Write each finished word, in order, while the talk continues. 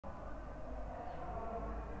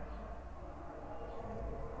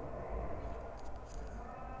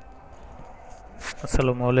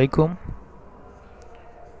Assalamu alaikum.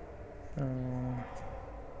 Uh,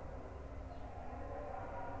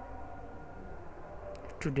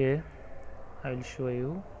 Today I will show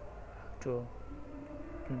you to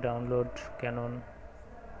download Canon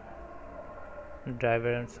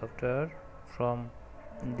driver and software from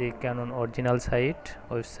the Canon original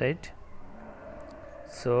website.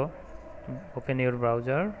 So open your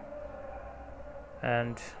browser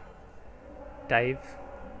and type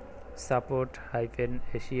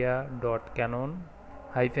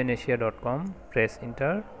support-asia.canon-asia.com. Press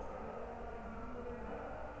enter.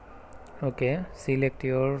 Okay, select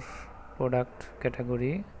your product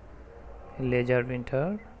category, laser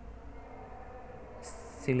printer.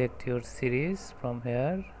 Select your series from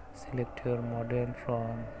here, select your model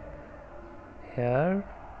from here,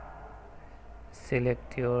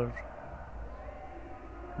 select your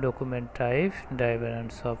document type, driver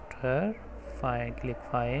and software, click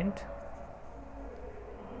find,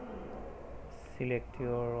 select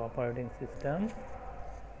your operating system.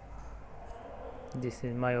 This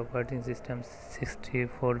is my operating system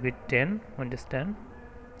 64-bit 10, understand.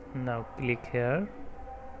 Now click here.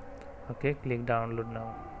 Okay, click download.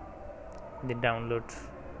 Now the download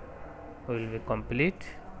will be complete.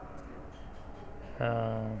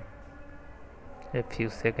 A few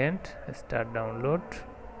seconds, start download.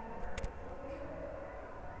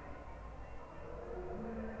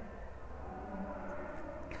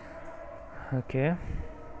 Okay,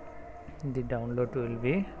 the download will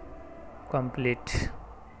be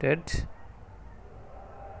completed.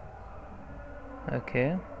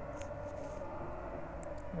 Okay,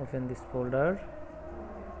 open this folder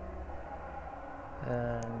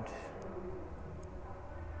and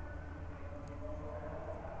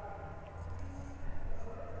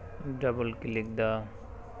double click the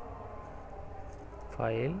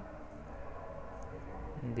file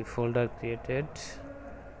in the folder created,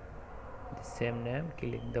 the same name.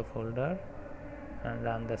 Click the folder and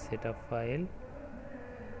run the setup file,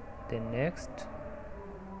 then next,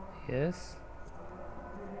 yes,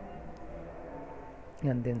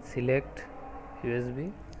 and then select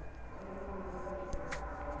USB.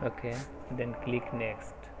 Okay, then click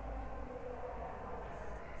next.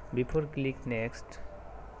 Before click next,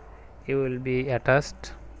 you will be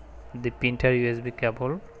attached the printer USB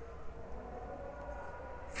cable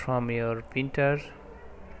from your printer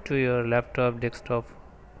to your laptop desktop,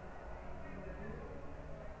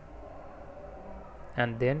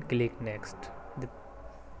 and then click next.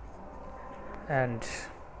 And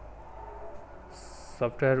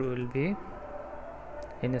software will be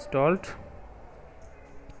installed.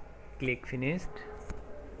 Click finished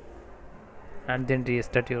and then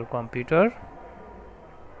restart your computer.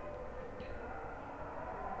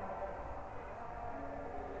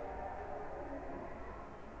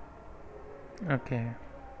 Okay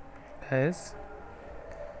guys,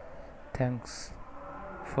 thanks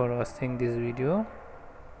for watching this video.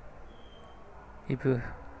 If you